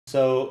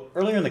So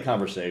earlier in the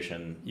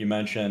conversation, you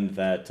mentioned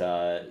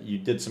that you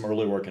did some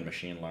early work in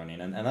machine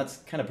learning, and that's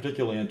kind of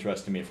particularly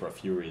interesting to me for a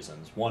few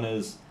reasons. One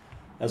is,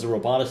 as a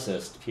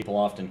roboticist, people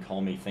often call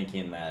me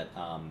thinking that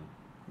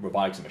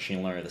robotics and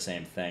machine learning are the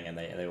same thing, and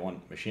they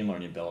want machine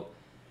learning built.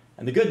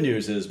 And the good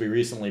news is we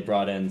recently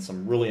brought in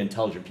some really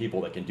intelligent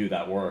people that can do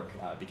that work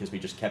because we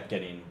just kept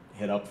getting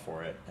hit up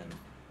for it. And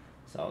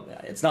so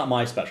it's not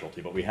my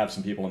specialty, but we have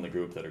some people in the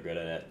group that are good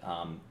at it.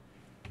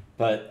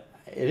 But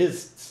it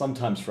is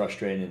sometimes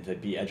frustrating to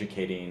be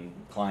educating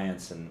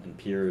clients and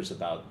peers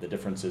about the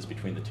differences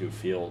between the two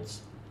fields.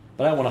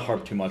 But I don't want to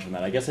harp too much on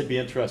that. I guess I'd be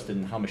interested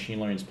in how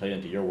machine learning's played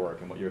into your work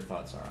and what your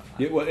thoughts are on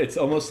that. Yeah, well, it's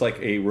almost like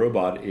a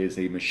robot is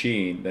a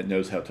machine that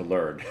knows how to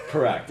learn.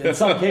 Correct. In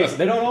some cases,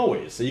 they don't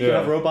always. So you can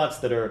have robots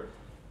that are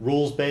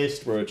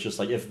rules-based, where it's just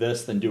like, if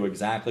this, then do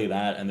exactly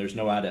that, and there's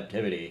no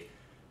adaptivity.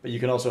 But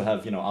you can also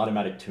have,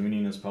 automatic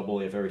tuning is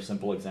probably a very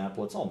simple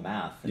example. It's all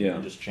math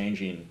and just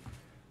changing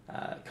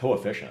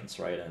coefficients,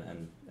 right,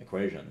 and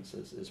equations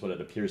is what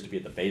it appears to be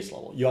at the base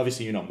level. You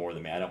obviously know more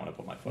than me. I don't want to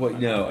put my foot. Well,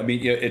 no, I mean,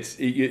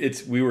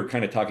 it's. We were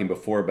kind of talking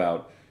before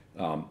about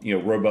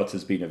robots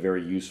as being a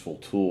very useful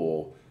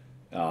tool,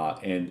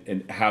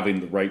 and having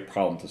the right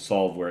problem to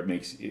solve where it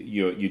makes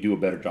you do a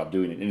better job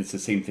doing it. And it's the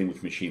same thing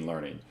with machine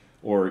learning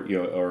or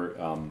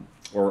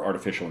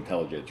artificial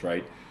intelligence,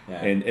 right?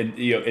 Yeah. And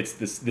it's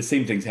the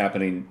same thing's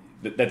happening.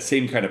 That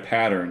same kind of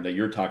pattern that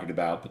you're talking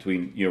about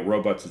between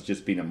robots as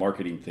just being a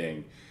marketing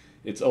thing.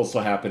 It's also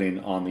happening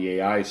on the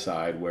AI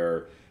side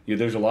where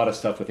there's a lot of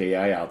stuff with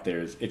AI out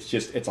there.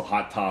 It's a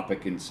hot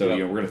topic, and so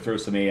we're going to throw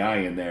some AI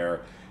in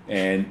there,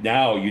 and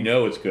now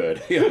it's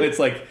good. It's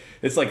like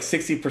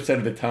 60%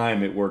 of the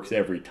time it works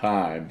every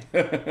time.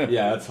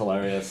 Yeah, that's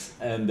hilarious,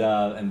 and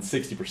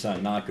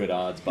 60% not good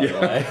odds, by the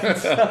way.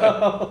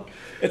 So,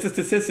 it's a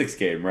statistics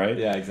game, right?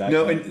 Yeah, exactly.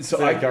 No, and so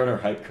it's like Gartner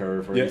hype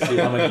curve, where you see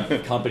how many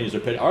companies are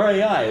pitching. Our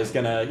AI is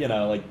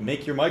gonna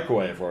make your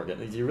microwave work.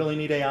 Do you really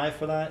need AI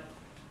for that?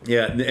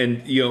 Yeah,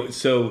 and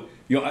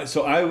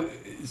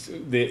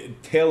the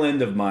tail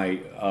end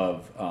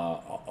of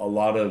a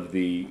lot of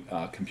the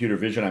computer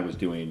vision I was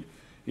doing,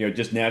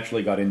 just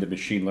naturally got into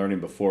machine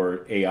learning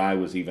before AI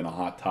was even a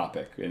hot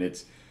topic. And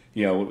it's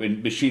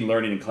in machine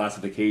learning and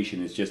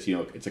classification is just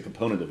it's a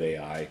component of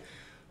AI.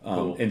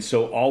 Cool. And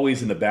so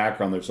always in the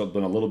background there's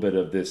been a little bit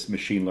of this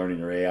machine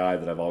learning or AI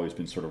that I've always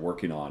been sort of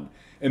working on.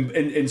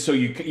 And so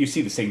you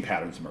see the same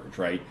patterns emerge,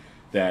 right?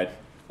 That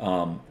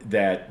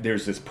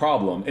there's this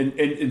problem,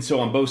 and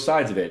so on both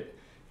sides of it,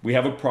 we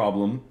have a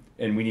problem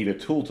and we need a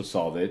tool to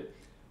solve it,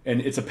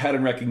 and it's a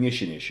pattern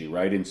recognition issue,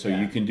 right? And so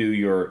you can do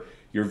your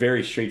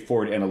very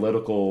straightforward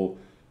analytical,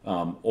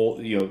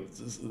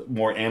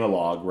 more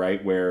analog,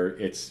 right? Where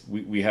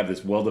we have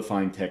this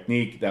well-defined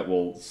technique that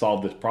will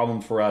solve this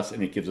problem for us,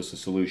 and it gives us a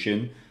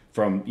solution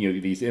from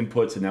these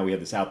inputs, and now we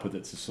have this output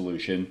that's a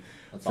solution.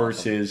 That's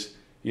versus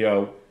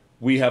awesome.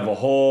 We have a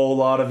whole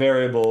lot of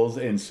variables,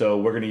 and so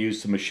we're going to use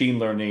some machine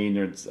learning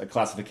or a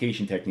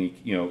classification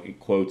technique, in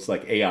quotes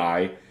like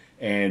AI,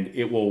 and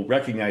it will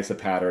recognize the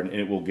pattern and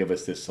it will give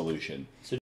us this solution. So